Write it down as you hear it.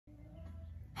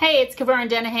Hey, it's Keverne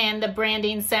Denahan, the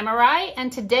Branding Samurai,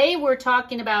 and today we're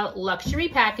talking about luxury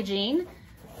packaging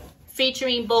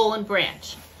featuring Boll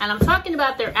Branch. And I'm talking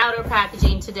about their outer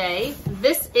packaging today.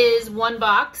 This is one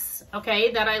box,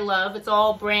 okay, that I love. It's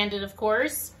all branded, of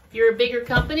course. If you're a bigger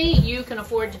company, you can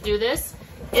afford to do this.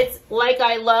 It's like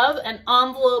I love an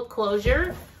envelope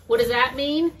closure. What does that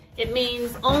mean? It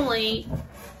means only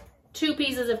 2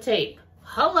 pieces of tape.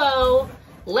 Hello.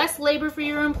 Less labor for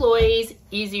your employees,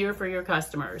 easier for your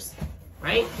customers,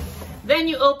 right? Then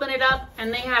you open it up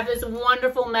and they have this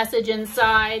wonderful message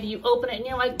inside. You open it and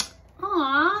you're like,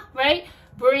 aw, right?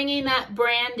 Bringing that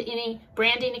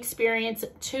branding experience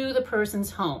to the person's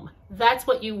home. That's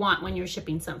what you want when you're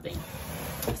shipping something.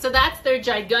 So that's their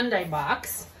Gigundai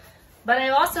box. But I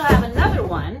also have another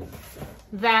one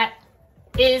that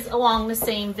is along the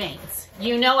same veins.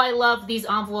 You know I love these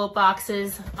envelope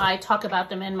boxes. I talk about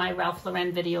them in my Ralph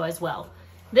Lauren video as well.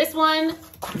 This one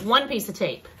piece of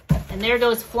tape. And there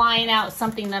goes flying out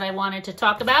something that I wanted to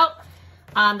talk about.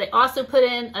 They also put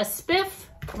in a spiff,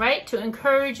 right, to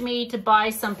encourage me to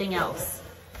buy something else.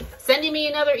 Sending me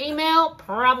another email,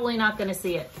 probably not gonna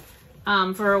see it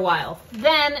for a while.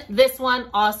 Then this one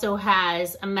also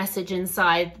has a message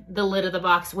inside the lid of the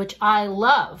box, which I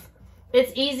love.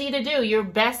 It's easy to do. Your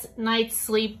best night's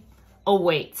sleep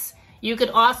awaits. You could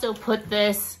also put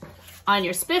this on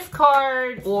your spiff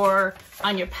card or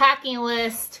on your packing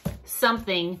list,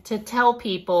 something to tell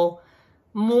people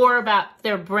more about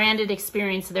their branded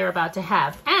experience they're about to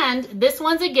have. And this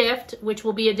one's a gift, which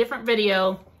will be a different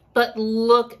video, but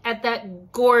look at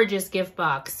that gorgeous gift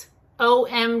box.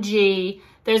 OMG.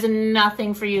 There's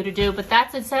nothing for you to do, but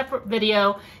that's a separate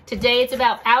video. Today it's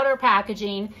about outer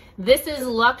packaging. This is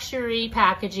luxury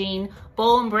packaging.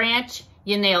 Boll Branch,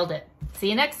 you nailed it. See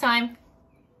you next time.